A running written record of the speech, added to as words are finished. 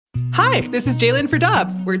Hi, this is Jalen for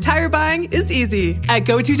Dobbs, where tire buying is easy. At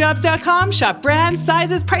GoToDobbs.com, shop brands,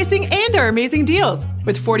 sizes, pricing, and our amazing deals.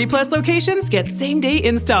 With 40-plus locations, get same-day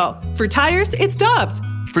install. For tires, it's Dobbs.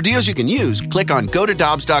 For deals you can use, click on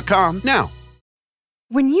GoToDobbs.com now.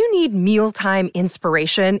 When you need mealtime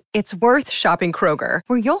inspiration, it's worth shopping Kroger,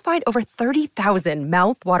 where you'll find over 30,000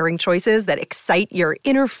 mouth-watering choices that excite your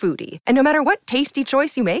inner foodie. And no matter what tasty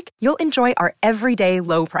choice you make, you'll enjoy our everyday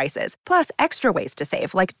low prices, plus extra ways to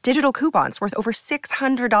save, like digital coupons worth over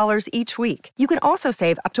 $600 each week. You can also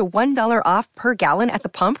save up to $1 off per gallon at the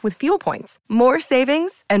pump with fuel points. More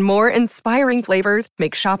savings and more inspiring flavors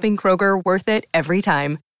make shopping Kroger worth it every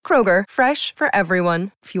time. Kroger, fresh for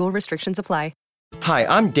everyone. Fuel restrictions apply. Hi,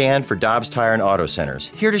 I'm Dan for Dobbs Tire and Auto Centers,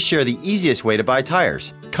 here to share the easiest way to buy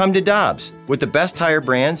tires. Come to Dobbs. With the best tire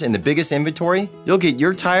brands and the biggest inventory, you'll get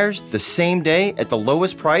your tires the same day at the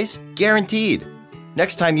lowest price, guaranteed.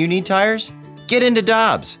 Next time you need tires, get into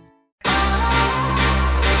Dobbs.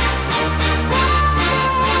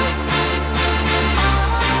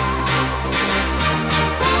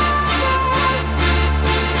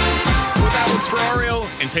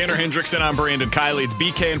 Tanner Hendrickson, I'm Brandon Kiley. It's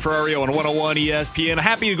BK and Ferrario on 101 ESPN.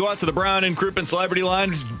 Happy to go out to the Brown and Crouppen Celebrity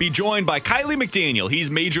Line to be joined by Kiley McDaniel. He's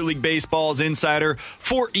Major League Baseball's insider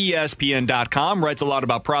for ESPN.com. Writes a lot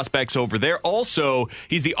about prospects over there. Also,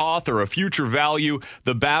 he's the author of Future Value,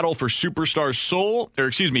 The Battle for Superstar's Soul,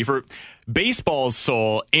 for baseball's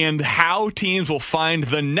soul, and how teams will find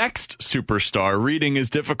the next superstar. Reading is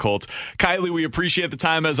difficult. Kiley, we appreciate the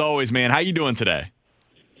time as always, man. How you doing today?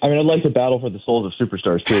 I mean, I'd like to battle for the souls of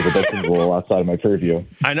superstars, too, but that seems a little outside of my purview.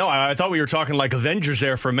 I know. I thought we were talking like Avengers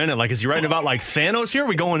there for a minute. Like, is he writing about like Thanos here? Are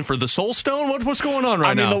we going for the Soul Stone? What's going on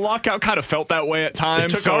right now? I mean, the lockout kind of felt that way at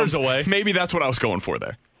times. It took ours away. Maybe that's what I was going for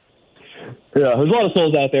there. Yeah, there's a lot of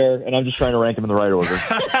souls out there, and I'm just trying to rank them in the right order.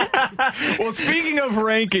 Well, speaking of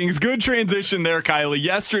rankings, good transition there, Kiley.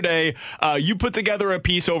 Yesterday, you put together a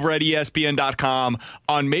piece over at ESPN.com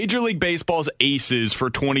on Major League Baseball's aces for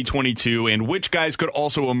 2022 and which guys could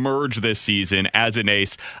also emerge this season as an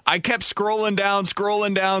ace. I kept scrolling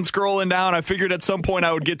down. I figured at some point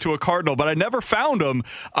I would get to a Cardinal, but I never found him.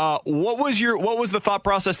 What was the thought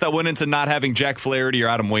process that went into not having Jack Flaherty or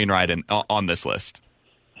Adam Wainwright on this list?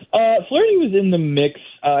 Flaherty was in the mix.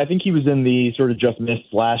 I think he was in the sort of just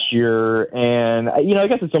missed last year. And, I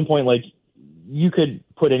guess at some point, like, you could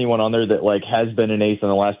put anyone on there that, like, has been an ace in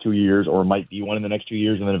the last 2 years or might be one in the next 2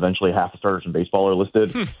 years, and then eventually half the starters in baseball are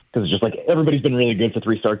listed. Because it's just, like, everybody's been really good for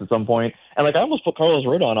 3 starts at some point. And, like, I almost put Carlos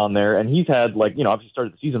Rodon on there, and he's had, like, obviously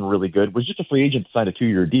started the season really good, was just a free agent to sign a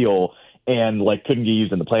 2-year deal, and, like, couldn't get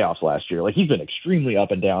used in the playoffs last year. Like, he's been extremely up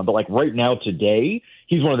and down. But, like, right now, today,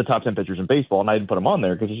 he's one of the top 10 pitchers in baseball, and I didn't put him on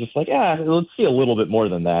there because it's just like, let's see a little bit more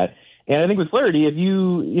than that. And I think with Flaherty, if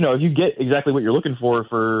you get exactly what you're looking for,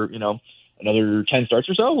 another 10 starts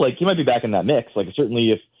or so, like, he might be back in that mix. Like,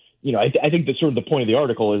 certainly if, I think that sort of the point of the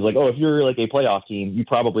article is like, if you're, like, a playoff team, you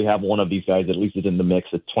probably have one of these guys that at least is in the mix,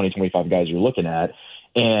 the 20, 25 guys you're looking at.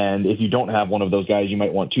 And if you don't have one of those guys, you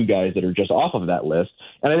might want 2 guys that are just off of that list.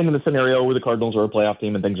 And I think in the scenario where the Cardinals are a playoff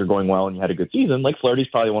team and things are going well and you had a good season, like, Flaherty's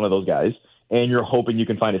probably one of those guys. And you're hoping you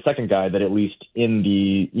can find a second guy that at least in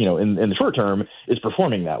the, in the short term is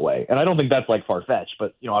performing that way. And I don't think that's like far-fetched,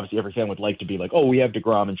 but, obviously every fan would like to be like, we have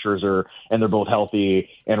DeGrom and Scherzer and they're both healthy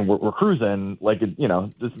and we're cruising. Like,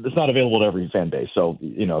 it's not available to every fan base. So,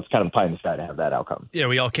 it's kind of pie in the sky to have that outcome. Yeah,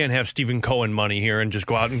 we all can't have Stephen Cohen money here and just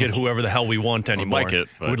go out and get whoever the hell we want anymore. I'd like it.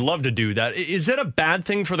 But... Would love to do that. Is that a bad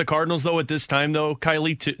thing for the Cardinals, though, at this time, though,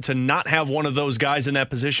 Kiley, to not have one of those guys in that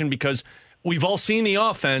position? Because we've all seen the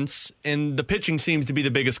offense, and the pitching seems to be the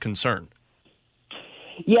biggest concern.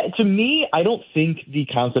 Yeah, to me, I don't think the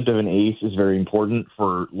concept of an ace is very important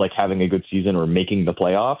for, like, having a good season or making the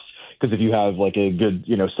playoffs. Because if you have, like, a good,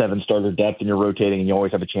 7-starter depth and you're rotating and you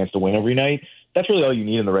always have a chance to win every night, that's really all you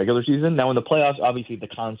need in the regular season. Now, in the playoffs, obviously the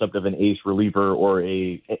concept of an ace reliever or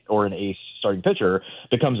an ace starting pitcher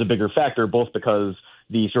becomes a bigger factor, both because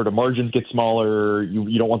the sort of margins get smaller.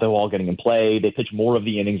 You don't want them all getting in play. They pitch more of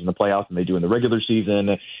the innings in the playoffs than they do in the regular season.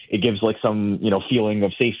 It gives like some, feeling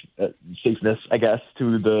of safeness, I guess,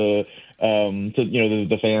 to the fans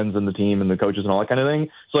and the team and the coaches and all that kind of thing.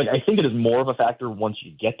 So like, I think it is more of a factor once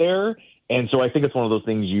you get there. And so I think it's one of those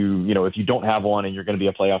things if you don't have one and you're going to be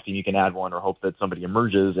a playoff team, you can add one or hope that somebody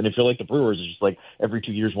emerges. And if you're like the Brewers, it's just like every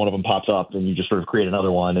 2 years, one of them pops up and you just sort of create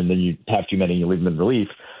another one and then you have too many and you leave them in relief.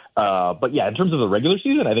 But yeah, in terms of the regular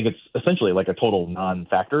season, I think it's essentially like a total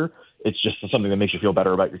non-factor. It's just something that makes you feel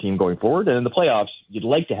better about your team going forward. And in the playoffs, you'd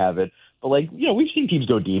like to have it. But we've seen teams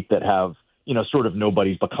go deep that have, sort of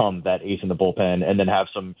nobody's become that ace in the bullpen, and then have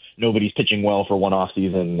some nobody's pitching well for one off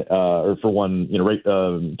season or for one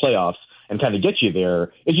playoffs and kind of get you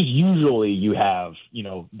there. It's just usually you have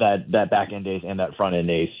that back end ace and that front end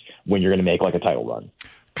ace when you're going to make like a title run.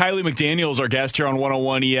 Kiley McDaniel is our guest here on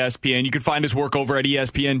 101 ESPN. You can find his work over at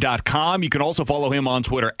ESPN.com. You can also follow him on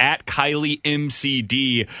Twitter at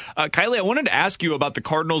KileyMCD. Kiley, I wanted to ask you about the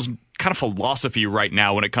Cardinals' kind of philosophy right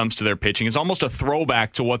now when it comes to their pitching. It's almost a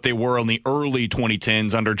throwback to what they were in the early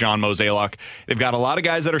 2010s under John Mozeliak. They've got a lot of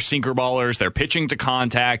guys that are sinker ballers. They're pitching to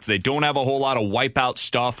contact. They don't have a whole lot of wipeout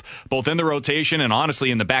stuff, both in the rotation and honestly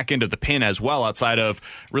in the back end of the pin as well, outside of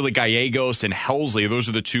really Gallegos and Helsley. Those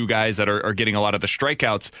are the two guys that are getting a lot of the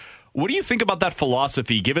strikeouts. What do you think about that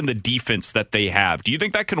philosophy, given the defense that they have? Do you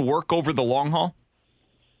think that can work over the long haul?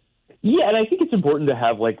 Yeah, and I think it's important to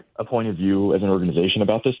have like a point of view as an organization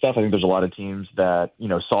about this stuff. I think there's a lot of teams that,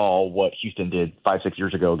 saw what Houston did 5-6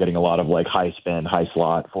 years ago, getting a lot of like high spin, high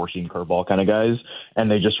slot, four-seam curveball kind of guys. And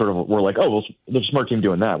they just sort of were like, oh, well, there's a smart team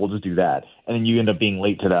doing that. We'll just do that. And then you end up being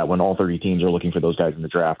late to that when all 30 teams are looking for those guys in the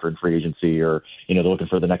draft or in free agency, or, they're looking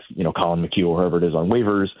for the next, Colin McHugh or whoever it is on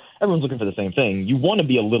waivers. Everyone's looking for the same thing. You want to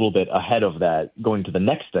be a little bit ahead of that going to the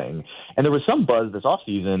next thing. And there was some buzz this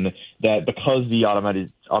offseason that because the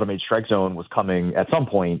automated strike zone was coming at some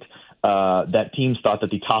point, that teams thought that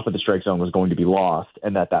the top of the strike zone was going to be lost,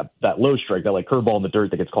 and that low strike, that like curveball in the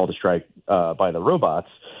dirt that gets called a strike by the robots,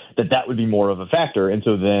 that would be more of a factor. And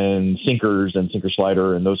so then sinkers and sinker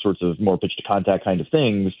slider and those sorts of more pitch to contact kind of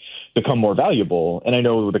things become more valuable. And I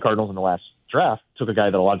know the Cardinals in the last draft took a guy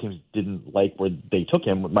that a lot of teams didn't like where they took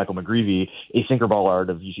him, Michael McGreevy, a sinker baller out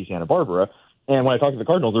of UC Santa Barbara. And when I talk to the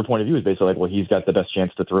Cardinals, their point of view is basically like, well, he's got the best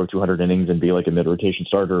chance to throw 200 innings and be like a mid-rotation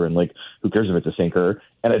starter, and like, who cares if it's a sinker?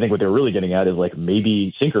 And I think what they're really getting at is like,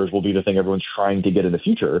 maybe sinkers will be the thing everyone's trying to get in the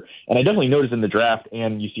future. And I definitely noticed in the draft,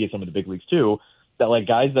 and you see it some of the big leagues too, that like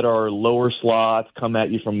guys that are lower slots, come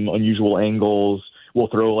at you from unusual angles, will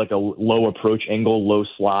throw like a low approach angle, low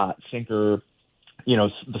slot sinker,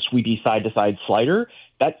 the sweepy side-to-side slider.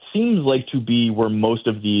 That seems like to be where most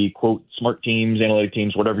of the, quote, smart teams, analytic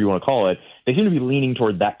teams, whatever you want to call it, they seem to be leaning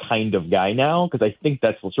toward that kind of guy now, because I think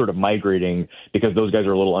that's sort of migrating because those guys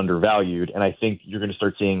are a little undervalued. And I think you're going to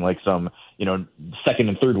start seeing like some, second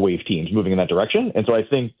and third wave teams moving in that direction. And so I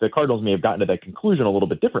think the Cardinals may have gotten to that conclusion a little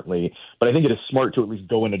bit differently, but I think it is smart to at least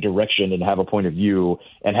go in a direction and have a point of view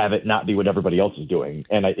and have it not be what everybody else is doing.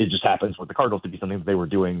 And it just happens with the Cardinals to be something that they were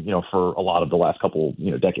doing, for a lot of the last couple,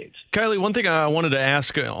 decades. Kiley, one thing I wanted to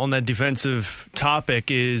ask on that defensive topic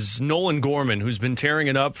is Nolan Gorman, who's been tearing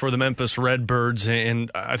it up for the Memphis Redbirds, and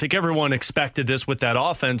I think everyone expected this with that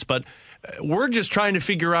offense, but we're just trying to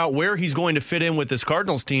figure out where he's going to fit in with this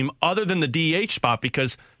Cardinals team other than the DH spot,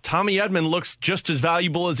 because Tommy Edman looks just as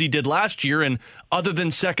valuable as he did last year, and other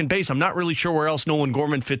than second base, I'm not really sure where else Nolan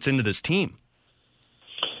Gorman fits into this team.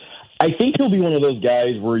 I think he'll be one of those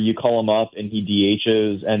guys where you call him up and he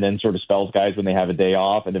DHs and then sort of spells guys when they have a day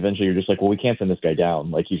off, and eventually you're just like, well, we can't send this guy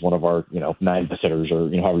down. Like, he's one of our, 9 hitters, or,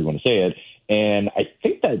 however you want to say it. And I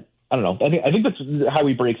think that, I don't know. I think that's how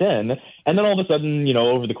he breaks in. And then all of a sudden,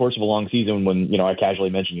 over the course of a long season, when, I casually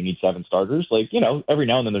mentioned you need 7 starters, like, every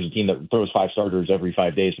now and then there's a team that throws 5 starters every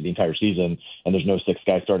 5 days for the entire season, and there's no 6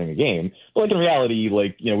 guys starting a game. But like in reality,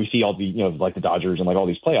 like, we see all the, like the Dodgers and like all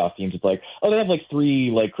these playoff teams, it's like, oh, they have like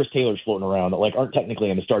 3 like Chris Taylors floating around that like aren't technically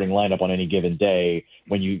in the starting lineup on any given day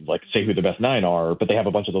when you like say who the best 9 are, but they have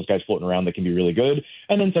a bunch of those guys floating around that can be really good.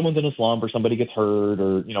 And then someone's in a slump or somebody gets hurt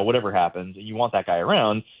or, whatever happens, and you want that guy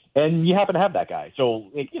around. And you happen to have that guy.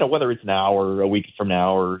 So, whether it's now or a week from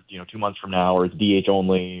now or, 2 months from now, or it's DH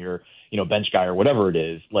only or, bench guy or whatever it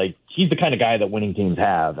is, like, he's the kind of guy that winning teams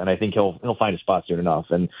have. And I think he'll find a spot soon enough.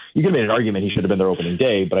 And you could make an argument he should have been their opening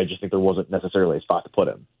day, but I just think there wasn't necessarily a spot to put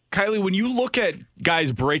him. Kiley, when you look at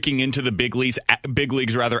guys breaking into the big leagues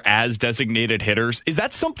as designated hitters, is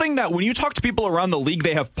that something that when you talk to people around the league,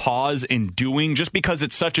 they have pause in doing just because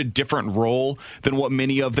it's such a different role than what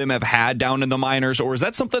many of them have had down in the minors? Or is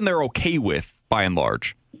that something they're okay with by and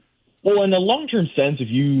large? Well, in a long-term sense, if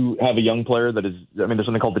you have a young player that is, there's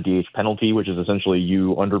something called the DH penalty, which is essentially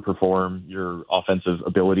you underperform your offensive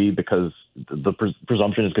ability because the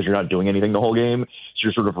presumption is because you're not doing anything the whole game. So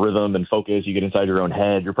your sort of rhythm and focus, you get inside your own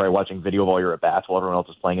head. You're probably watching video of all your at-bats while everyone else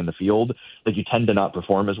is playing in the field. Like, you tend to not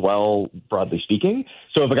perform as well, broadly speaking.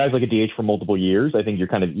 So if a guy's like a DH for multiple years, I think you're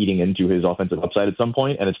kind of eating into his offensive upside at some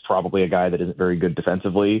point, and it's probably a guy that isn't very good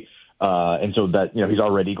defensively. And so that, he's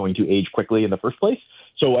already going to age quickly in the first place.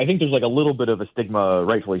 So I think there's like a little bit of a stigma,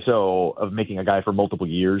 rightfully so, of making a guy for multiple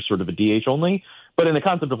years sort of a DH only. But in the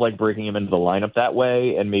concept of like breaking him into the lineup that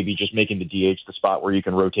way and maybe just making the DH the spot where you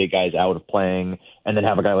can rotate guys out of playing and then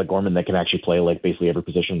have a guy like Gorman that can actually play like basically every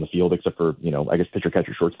position in the field except for, I guess pitcher,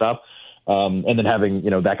 catcher, shortstop. And then having,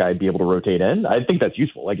 that guy be able to rotate in, I think that's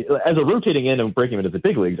useful. Like as a rotating in and breaking him into the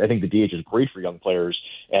big leagues, I think the DH is great for young players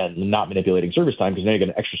and not manipulating service time because now you get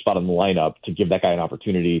an extra spot on the lineup to give that guy an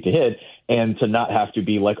opportunity to hit and to not have to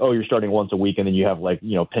be like, oh, you're starting once a week and then you have like,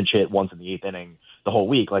 pinch hit once in the eighth inning the whole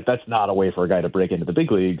week. Like that's not a way for a guy to break into the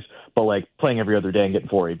big leagues, but like playing every other day and getting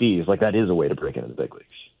 4 ABs, like that is a way to break into the big leagues.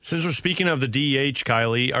 Since we're speaking of the DH,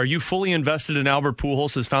 Kylie, are you fully invested in Albert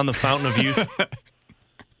Pujols has found the fountain of youth?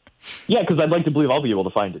 Yeah, because I'd like to believe I'll be able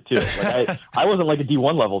to find it too. Like I wasn't like a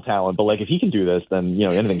D1 level talent, but like if he can do this, then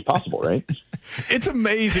anything's possible, right? It's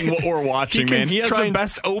amazing what we're watching, man. He has the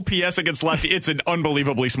best OPS against lefty. It's an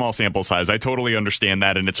unbelievably small sample size. I totally understand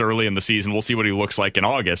that, and it's early in the season. We'll see what he looks like in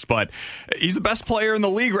August, but he's the best player in the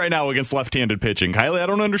league right now against left-handed pitching. Kylie, I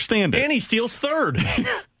don't understand it. And he steals third.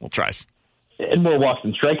 We'll try. And more walks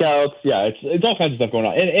and strikeouts. Yeah, it's all kinds of stuff going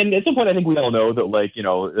on. And at some point, I think we all know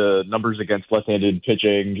that, numbers against left-handed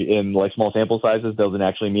pitching in, small sample sizes doesn't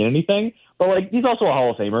actually mean anything. But, he's also a Hall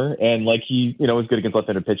of Famer, and, he, is good against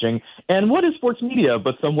left-handed pitching. And what is sports media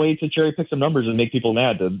but some way to cherry-pick some numbers and make people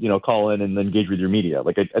mad to, call in and engage with your media?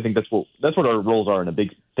 I think that's what our roles are in a big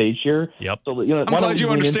stage here. Yep. So, I'm glad you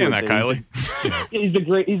understand that, Kylie. He's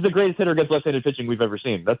the greatest hitter against left-handed pitching we've ever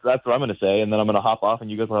seen. That's what I'm going to say, and then I'm going to hop off, and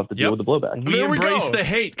you guys will have to deal with the blowback. We embrace the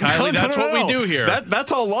hate, Kylie. That's what we do here.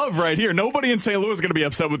 That's all love right here. Nobody in St. Louis is going to be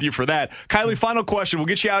upset with you for that. Kylie, final question. We'll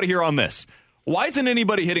get you out of here on this. Why isn't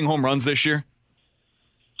anybody hitting home runs this year?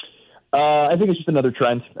 I think it's just another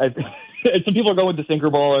trend. Some people are going with the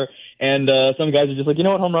sinker baller, and some guys are just like,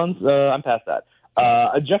 home runs, I'm past that.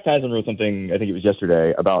 Jeff Passan wrote something, I think it was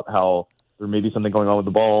yesterday, about how there may be something going on with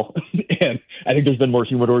the ball. And I think there's been more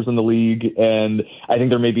humidors in the league. And I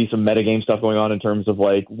think there may be some metagame stuff going on in terms of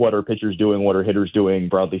what are pitchers doing, what are hitters doing,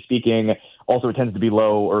 broadly speaking. Also, it tends to be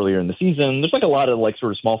low earlier in the season. There's a lot of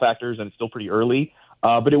sort of small factors, and it's still pretty early.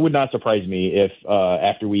 But it would not surprise me if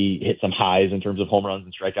after we hit some highs in terms of home runs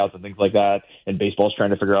and strikeouts and things like that, and baseball's trying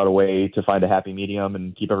to figure out a way to find a happy medium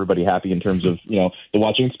and keep everybody happy in terms of, the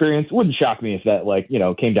watching experience. It wouldn't shock me if that,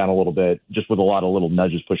 came down a little bit, just with a lot of little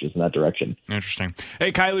nudges, pushes in that direction. Interesting.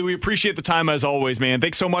 Hey, Kylie, we appreciate the time as always, man.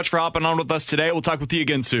 Thanks so much for hopping on with us today. We'll talk with you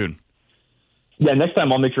again soon. Yeah, next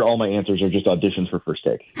time I'll make sure all my answers are just auditions for First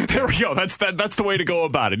Take. There we go. That's the way to go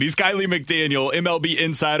about it. He's Kylie McDaniel, MLB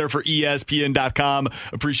insider for ESPN.com.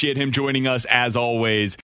 Appreciate him joining us as always.